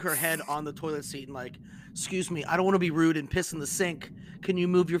seeing her head on the toilet seat and like, excuse me, I don't want to be rude and piss in the sink. Can you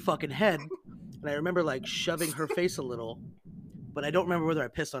move your fucking head? And I remember like shoving her face a little, but I don't remember whether I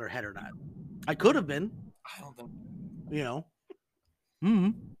pissed on her head or not. I could have been. I don't think. You know.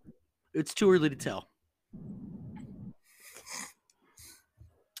 It's too early to tell.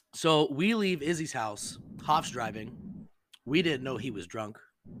 So we leave Izzy's house. Hoff's driving. We didn't know he was drunk.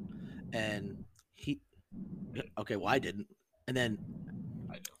 And okay, well, I didn't. And then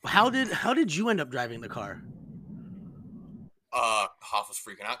how did you end up driving the car? Hoff was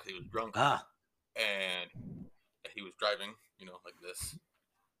freaking out because he was drunk. And he was driving, like this.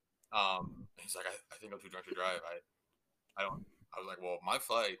 He's like, I think I'm too drunk to drive. I was like, well, my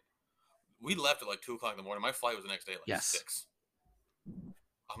flight, we left at like 2:00 in the morning. My flight was the next day at like 6.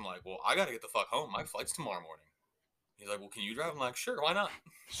 I'm like, well, I got to get the fuck home. My flight's tomorrow morning. He's like, well, can you drive? I'm like, sure, why not?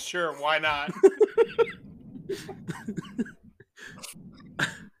 Sure, why not?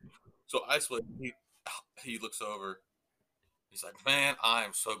 So I split. He looks over. He's like, man,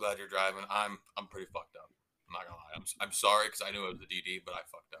 I'm so glad you're driving. I'm pretty fucked up. I'm not gonna lie. I'm sorry because I knew it was the DD, but I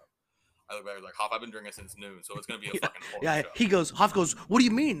fucked up. I look back, I was like, Hoff, I've been drinking since noon, so it's gonna be a fucking horror show. Hoff goes, what do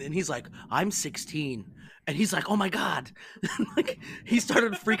you mean? And he's like, I'm 16. And he's like, oh my God. Like, he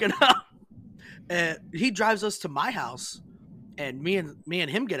started freaking out. And he drives us to my house, and me and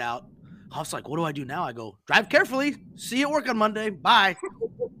him get out. Hoff's like, what do I do now? I go, drive carefully. See you at work on Monday. Bye.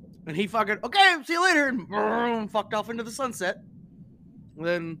 And he fucking, okay, see you later. And fucked off into the sunset. And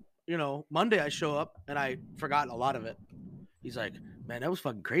then, Monday I show up, and I forgot a lot of it. He's like, man, that was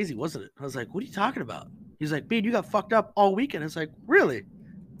fucking crazy, wasn't it? I was like, what are you talking about? He's like, man, you got fucked up all weekend. It's like, really?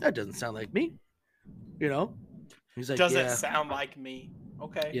 That doesn't sound like me. He's like, doesn't sound like me.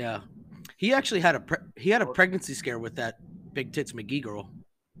 Okay. Yeah. He actually had a pregnancy scare with that big tits McGee girl.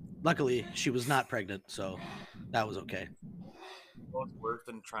 Luckily, she was not pregnant, so that was okay. What's worse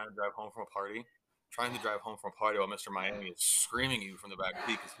than trying to drive home from a party? Trying to drive home from a party while Mr. Miami is screaming at you from the back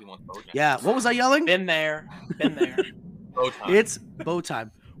seat because he wants Bojangles. Yeah, what was I yelling? Been there. Bow time. It's bow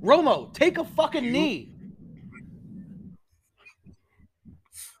time. Romo, take a fucking knee.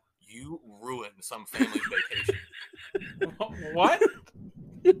 You ruined some family's vacation. What?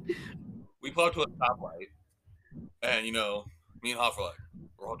 We pulled up to a stoplight, and me and Hoff were like,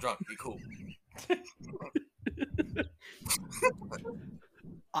 we're all drunk. Be cool.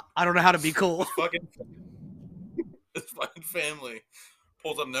 I don't know how to be cool. This fucking family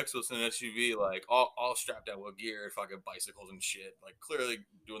pulls up next to us in an SUV, like all strapped out with gear, fucking bicycles and shit, like clearly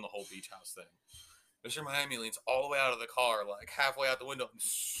doing the whole beach house thing. Mr. Miami leans all the way out of the car, like halfway out the window, and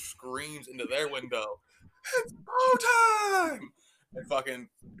screams into their window, "It's go time!" And fucking,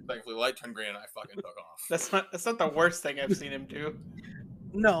 thankfully, light turned green, and I fucking took off. That's not the worst thing I've seen him do.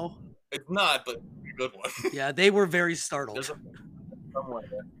 No, it's not, but it's a good one. Yeah, they were very startled. Somewhere,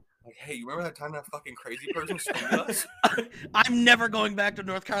 like, hey, you remember that time that fucking crazy person screamed at us? I'm never going back to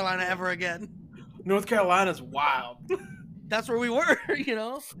North Carolina ever again. North Carolina's wild. That's where we were,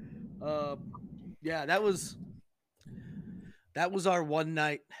 Yeah, that was our one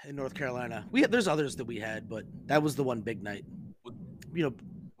night in North Carolina. There's others that we had, but that was the one big night.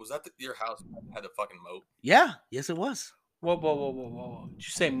 Was that your house had a fucking moat? Yeah, yes, it was. Whoa. Did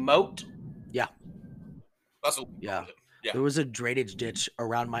you say moat? Yeah. That's what yeah. There was a drainage ditch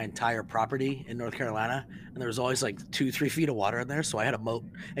around my entire property in North Carolina, and there was always like 2-3 feet of water in there, so I had a moat.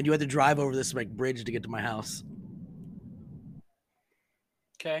 And you had to drive over this like bridge to get to my house.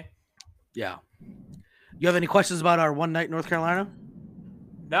 Okay. Yeah. You have any questions about our one night in North Carolina?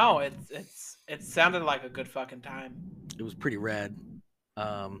 No, it sounded like a good fucking time. It was pretty rad.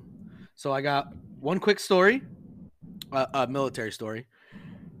 So I got one quick story, a military story,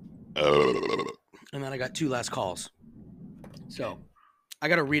 and then I got 2 last calls. So I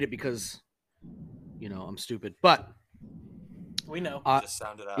got to read it because, I'm stupid. But we know. Just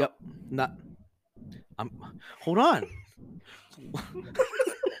sound it out. Yep. Hold on.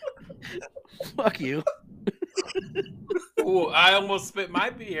 Fuck you. Ooh, I almost spit my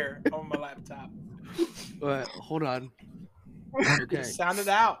beer on my laptop. Hold on. Okay. Sound it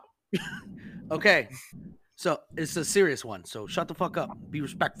out. Okay. So it's a serious one. So shut the fuck up. Be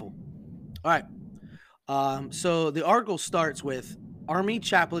respectful. All right. So the article starts with Army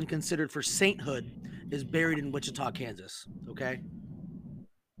chaplain considered for sainthood is buried in Wichita, Kansas. Okay.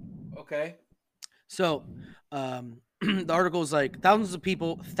 Okay. So the article is like thousands of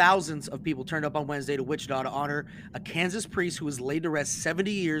people turned up on Wednesday to Wichita to honor a Kansas priest who was laid to rest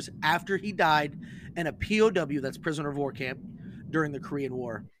 70 years after he died in a POW, that's prisoner of war camp, during the Korean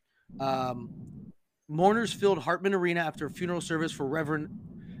War. Mourners filled Hartman Arena after a funeral service for Reverend,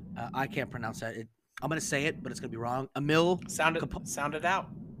 I can't pronounce that. I'm going to say it, but it's going to be wrong. Sound it out.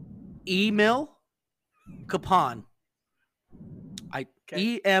 Emil Kapan.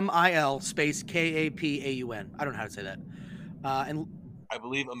 Okay. EMIL space KAPAUN. I don't know how to say that. And I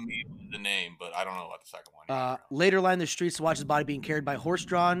believe Emil is the name, but I don't know about the second one. Later lined the streets to watch his body being carried by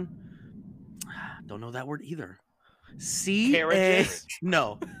horse-drawn. Don't know that word either. Carriages?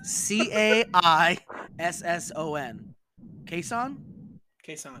 No. CAISSON. Quezon?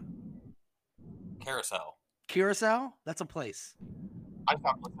 Quezon. Carousel. That's a place. I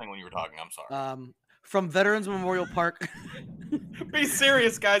stopped listening when you were talking. I'm sorry. From Veterans Memorial Park. Be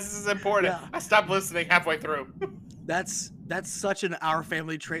serious, guys. This is important. Yeah. I stopped listening halfway through. That's such an our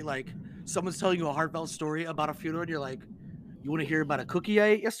family trait. Like, someone's telling you a heartfelt story about a funeral, and you're like, you want to hear about a cookie I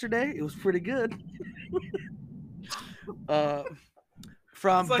ate yesterday? It was pretty good.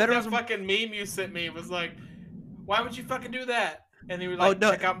 From It's like Veterans that fucking meme you sent me. It was like, why would you fucking do that? And he was like,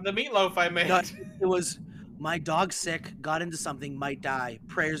 check out the meatloaf I made. No, it was, my dog's sick, got into something, might die.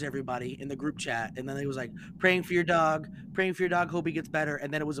 Prayers, everybody, in the group chat. And then it was like, praying for your dog, hope he gets better.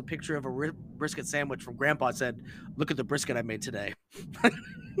 And then it was a picture of a brisket sandwich from Grandpa. It said, look at the brisket I made today.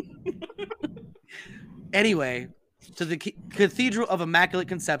 Anyway, to the Cathedral of Immaculate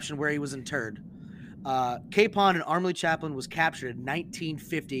Conception, where he was interred. Capon, an army chaplain, was captured in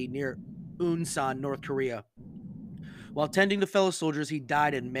 1950 near Unsan, North Korea. While tending to fellow soldiers, he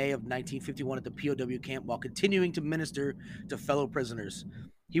died in May of 1951 at the POW camp while continuing to minister to fellow prisoners.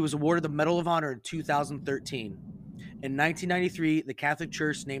 He was awarded the Medal of Honor in 2013. In 1993, the Catholic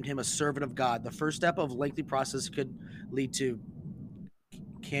Church named him a servant of God. The first step of a lengthy process could lead to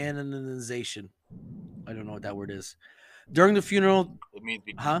canonization. I don't know what that word is. During the funeral... It means...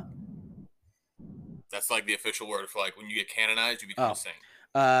 Huh? That's like the official word for like when you get canonized, you become a saint.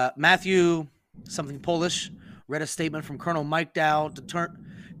 Matthew, something Polish, read a statement from Colonel Mike Dow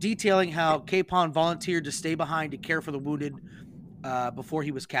detailing how Capon volunteered to stay behind to care for the wounded before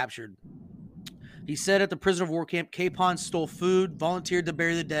he was captured. He said at the prisoner of war camp, Capon stole food, volunteered to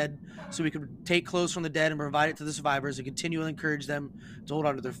bury the dead so he could take clothes from the dead and provide it to the survivors and continually encourage them to hold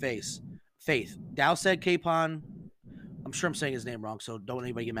on to their faith. Dow said Capon, I'm sure I'm saying his name wrong, so don't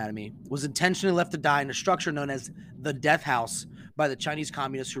anybody get mad at me, was intentionally left to die in a structure known as the Death House by the Chinese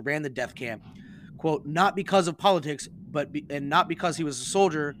communists who ran the death camp. Quote, not because of politics, and not because he was a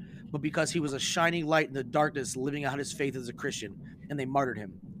soldier, but because he was a shining light in the darkness, living out his faith as a Christian, and they martyred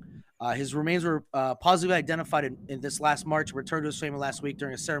him. His remains were positively identified in this last March and returned to his family last week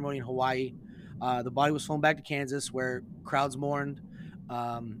during a ceremony in Hawaii. The body was flown back to Kansas, where crowds mourned.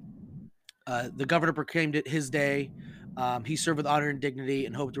 The governor proclaimed it his day. He served with honor and dignity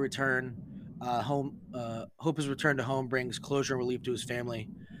and hope to return home. Hope his return to home brings closure and relief to his family.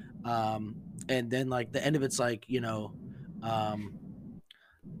 And then like the end of it's like, you know,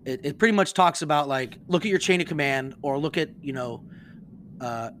 it pretty much talks about like, look at your chain of command, or look at, you know,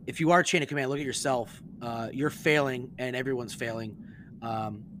 if you are chain of command, look at yourself. You're failing and everyone's failing.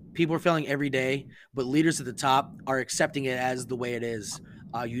 People are failing every day, but leaders at the top are accepting it as the way it is.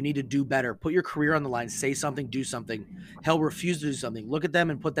 You need to do better. Put your career on the line. Say something, do something. Hell, refuse to do something. Look at them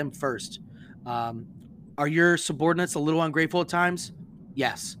and put them first. Are your subordinates a little ungrateful at times?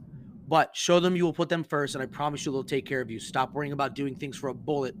 Yes. But show them you will put them first, and I promise you they'll take care of you. Stop worrying about doing things for a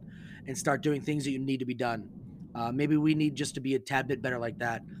bullet and start doing things that you need to be done. Maybe we need just to be a tad bit better like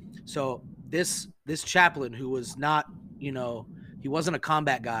that. So this chaplain, who was not, you know, he wasn't a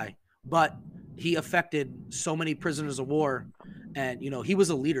combat guy, but he affected so many prisoners of war. And, you know, he was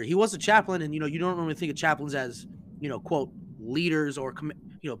a leader. He was a chaplain. And, you know, you don't normally think of chaplains as, you know, quote, leaders or,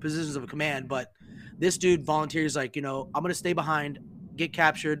 you know, positions of command. But this dude volunteers like, you know, I'm going to stay behind, get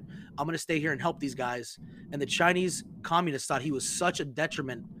captured. I'm going to stay here and help these guys. And the Chinese communists thought he was such a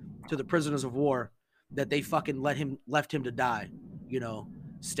detriment to the prisoners of war that they fucking left him to die. You know,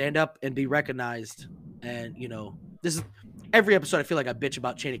 stand up and be recognized. And, you know, this is every episode. I feel like I bitch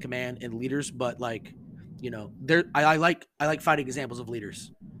about chain of command and leaders, but like, you know, I like finding examples of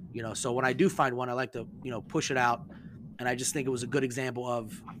leaders, you know, so when I do find one, I like to, you know, push it out. And I just think it was a good example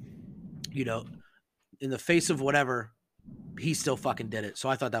of, you know, in the face of whatever, he still fucking did it. So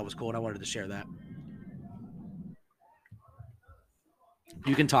I thought that was cool, and I wanted to share that.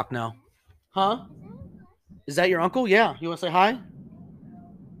 You can talk now. Huh? Is that your uncle? Yeah. You want to say hi?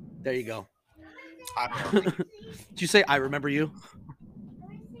 There you go. Did you say, I remember you?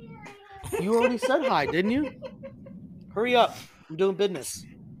 You already said hi, didn't you? Hurry up. I'm doing business.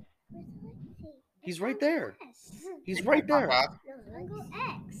 He's right there. He's right there.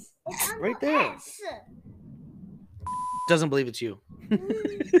 Right there. Doesn't believe it's you.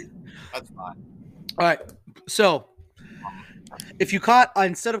 That's fine. All right. So, if you caught,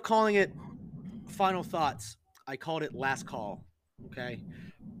 instead of calling it final thoughts, I called it last call. Okay.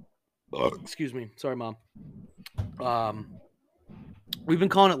 Excuse me. Sorry, Mom. We've been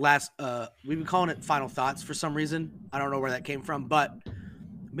calling it final thoughts for some reason. I don't know where that came from, but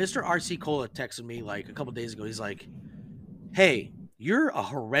Mr. RC Cola texted me like a couple days ago. He's like, "Hey, you're a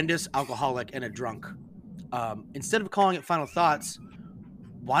horrendous alcoholic and a drunk. Instead of calling it final thoughts,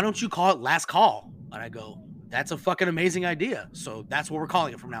 why don't you call it last call?" And I go, "That's a fucking amazing idea." So that's what we're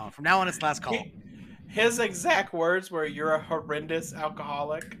calling it from now on. From now on, it's last call. His exact words were, "You're a horrendous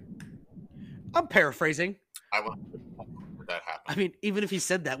alcoholic." I'm paraphrasing. I want that happen. I mean, even if he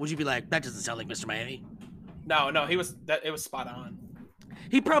said that, would you be like, "That doesn't sound like Mr. Miami"? No, it was spot on.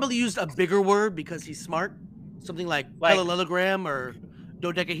 He probably used a bigger word because he's smart. Something like parallelogram or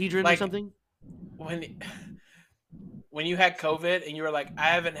dodecahedron or something. When you had COVID and you were like, "I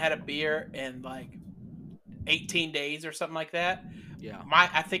haven't had a beer in like 18 days or something like that." Yeah.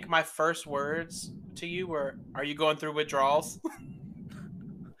 I think my first words to you were, "Are you going through withdrawals?"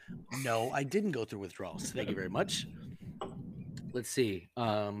 No, I didn't go through withdrawals. Thank you very much. Let's see.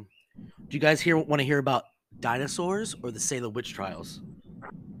 Do you guys want to hear about dinosaurs or the Salem witch trials?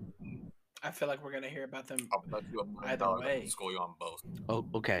 I feel like we're gonna hear about them I'll bet you $1 million either way. to school you on both. Oh,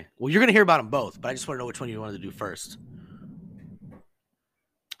 okay. Well, you're gonna hear about them both, but I just want to know which one you wanted to do first.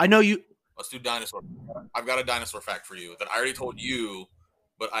 I know you. Let's do dinosaur. I've got a dinosaur fact for you that I already told you,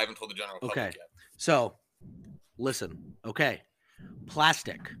 but I haven't told the general public yet. So, listen. Okay,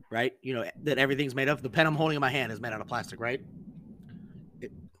 plastic, right? You know that everything's made of. The pen I'm holding in my hand is made out of plastic, right?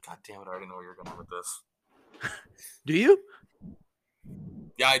 God damn it! I already know where you're going with this. Do you?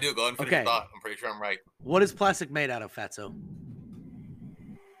 Yeah, I do. Go ahead and finish your thought. I'm pretty sure I'm right. What is plastic made out of, Fatso?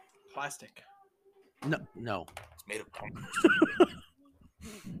 Plastic. No. It's made of concrete.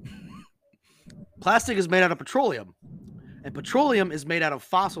 Plastic is made out of petroleum, and petroleum is made out of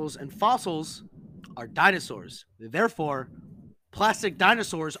fossils, and fossils are dinosaurs. Therefore, plastic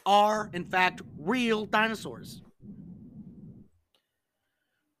dinosaurs are, in fact, real dinosaurs.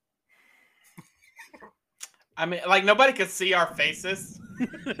 I mean, like, nobody could see our faces,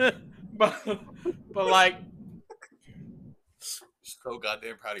 but like, so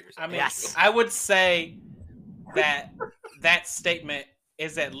goddamn proud of yourself. I mean, Yes. I would say that statement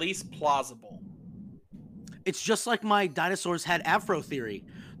is at least plausible. It's just like my dinosaurs had afro theory.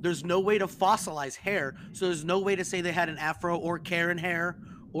 There's no way to fossilize hair, so there's no way to say they had an afro or Karen hair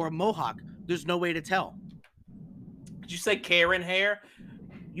or a mohawk. There's no way to tell. Did you say Karen hair?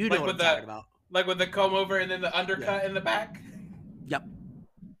 You know Like what I'm with talking about. Like with the comb over and then the undercut in the back? Yep.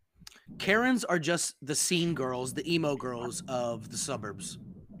 Karens are just the scene girls, the emo girls of the suburbs.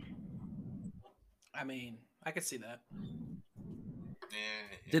 I mean, I could see that.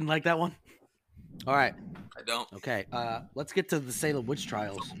 Didn't like that one? All right. I don't. Okay. Let's get to the Salem witch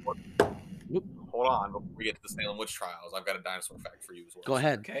trials. Hold on. Before we get to the Salem witch trials, I've got a dinosaur fact for you as well. Go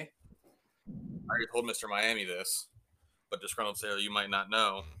ahead. Okay. I already told Mr. Miami this, but disgruntled sailor, you might not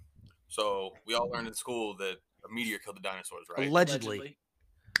know. So we all learned in school that a meteor killed the dinosaurs, right? Allegedly.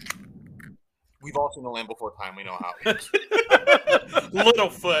 We've all seen the Land Before Time. We know how it works.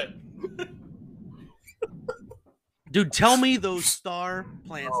 Littlefoot. Dude, tell me those star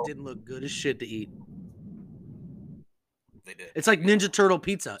plants didn't look good as shit to eat. They did. It's like Ninja Turtle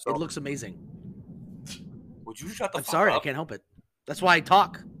pizza. So- It looks amazing. Would you shut the I'm fuck sorry, up? I can't help it. That's why I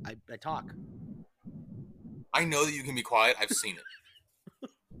talk. I talk. I know that you can be quiet. I've seen it.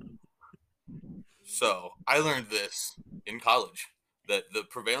 So I learned this in college, that the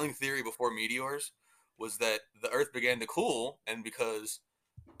prevailing theory before meteors was that the Earth began to cool, and because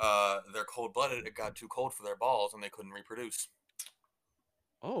they're cold-blooded, it got too cold for their balls, and they couldn't reproduce.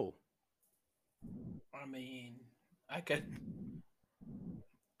 Oh. I mean,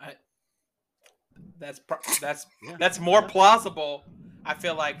 that's more plausible, I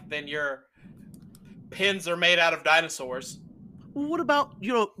feel like, than your pins are made out of dinosaurs. Well, what about,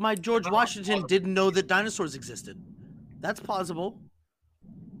 my George Washington didn't know that dinosaurs existed. That's plausible.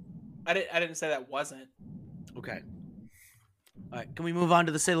 I didn't say that wasn't. Okay. All right, can we move on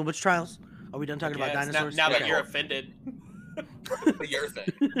to the Salem witch trials? Are we done talking about Yes, dinosaurs? Now that Okay. you're offended. Your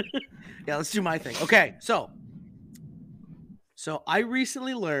thing. Yeah, let's do my thing. Okay, so I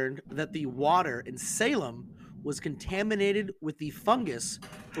recently learned that the water in Salem was contaminated with the fungus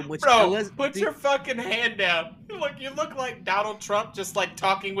from which Bro, put your fucking hand down. You look like Donald Trump, just like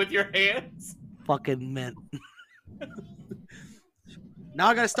talking with your hands. fucking mint. Now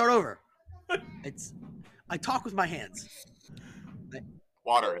I got to start over. I talk with my hands.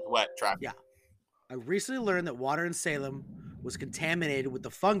 Water is wet. Traffic. Yeah. I recently learned that water in Salem was contaminated with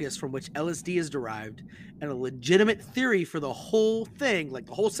the fungus from which LSD is derived, and a legitimate theory for the whole thing, like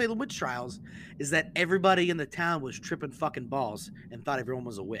the whole Salem witch trials, is that everybody in the town was tripping fucking balls and thought everyone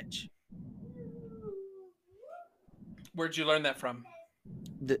was a witch. Where'd you learn that from?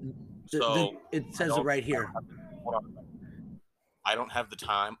 It says it right here. I don't have the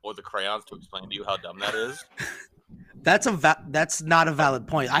time or the crayons to explain to you how dumb that is. That's not a valid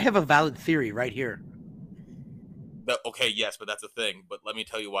point. I have a valid theory right here. Okay, yes, but that's a thing. But let me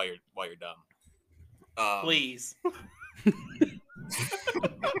tell you why you're dumb. Please.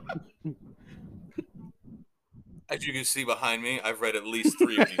 As you can see behind me, I've read at least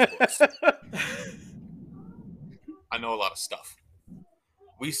 3 of these books. I know a lot of stuff.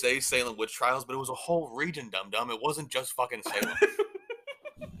 We say Salem witch trials, but it was a whole region, dum-dum. It wasn't just fucking Salem.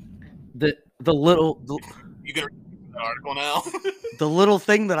 The You gonna read that article now? The little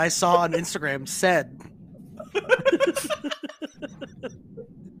thing that I saw on Instagram said.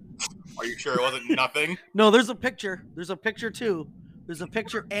 Are you sure it wasn't nothing? No, there's a picture. There's a picture too. There's a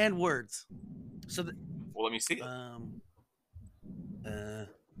picture and words. So well, let me see it.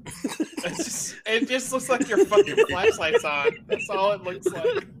 It just looks like your fucking flashlight's on. That's all it looks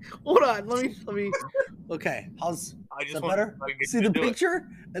like. Hold on, let me. Okay, how's that better? See the picture,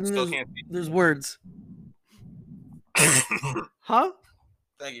 and then there's words. Huh?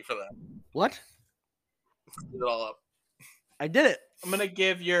 Thank you for that. What? Get it all up. I did it. I'm gonna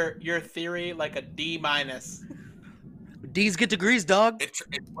give your theory like a D-. D's get degrees, dog. It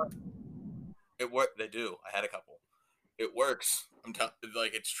worked. They do. I had a couple. It works.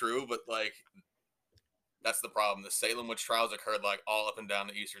 Like it's true, but like that's the problem. The Salem witch trials occurred like all up and down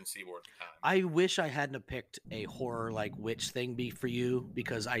the eastern seaboard at the time. I wish I hadn't have picked a horror like witch thing for you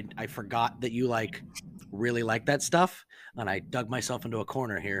because I forgot that you like really like that stuff, and I dug myself into a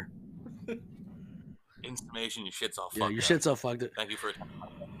corner here. Information, your shit's all fucked. Yeah, your shit's all fucked. Thank you for.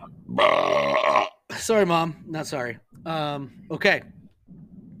 Sorry, Mom. Not sorry. Okay,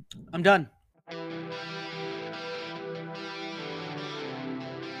 I'm done.